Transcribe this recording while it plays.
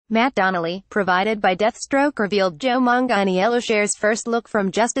Matt Donnelly, provided by Deathstroke, revealed Joe Manganiello shares first look from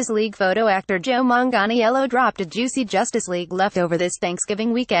Justice League photo. Actor Joe Manganiello dropped a juicy Justice League leftover this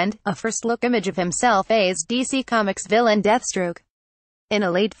Thanksgiving weekend, a first look image of himself as DC Comics villain Deathstroke. In a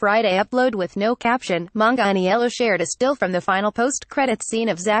late Friday upload with no caption, Manganiello shared a still from the final post-credits scene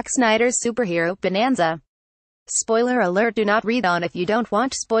of Zack Snyder's superhero Bonanza. Spoiler alert: do not read on if you don't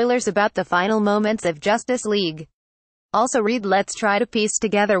want spoilers about the final moments of Justice League. Also read: let's try to piece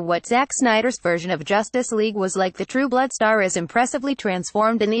together what Zack Snyder's version of Justice League was like. The True Blood star is impressively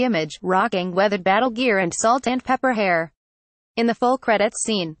transformed in the image, rocking weathered battle gear and salt and pepper hair. In the full credits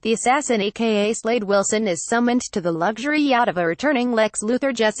scene, the assassin aka Slade Wilson is summoned to the luxury yacht of a returning Lex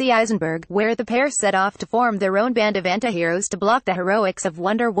Luthor Jesse Eisenberg, where the pair set off to form their own band of anti-heroes to block the heroics of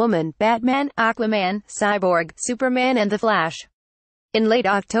Wonder Woman, Batman, Aquaman, Cyborg, Superman and The Flash. In late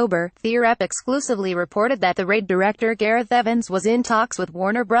October, TheRep exclusively reported that the Raid director Gareth Evans was in talks with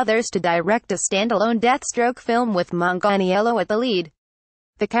Warner Brothers to direct a standalone Deathstroke film with Manganiello at the lead.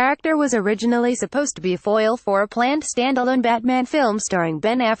 The character was originally supposed to be a foil for a planned standalone Batman film starring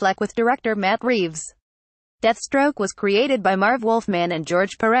Ben Affleck with director Matt Reeves. Deathstroke was created by Marv Wolfman and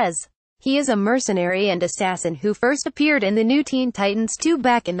George Perez. He is a mercenary and assassin who first appeared in the new Teen Titans 2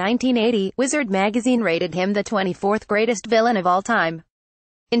 back in 1980. Wizard magazine rated him the 24th greatest villain of all time.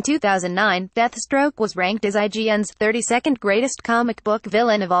 In 2009, Deathstroke was ranked as IGN's 32nd greatest comic book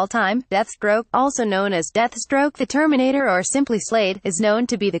villain of all time. Deathstroke, also known as Deathstroke the Terminator or simply Slade, is known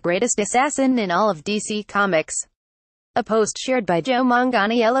to be the greatest assassin in all of DC Comics. A post shared by Joe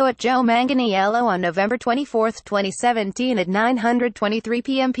Manganiello at Joe Manganiello on November 24, 2017 at 9:23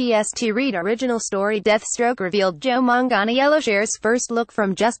 p.m. PST. Read original story. Deathstroke revealed. Joe Manganiello shares first look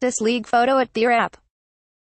from Justice League photo at TheRep.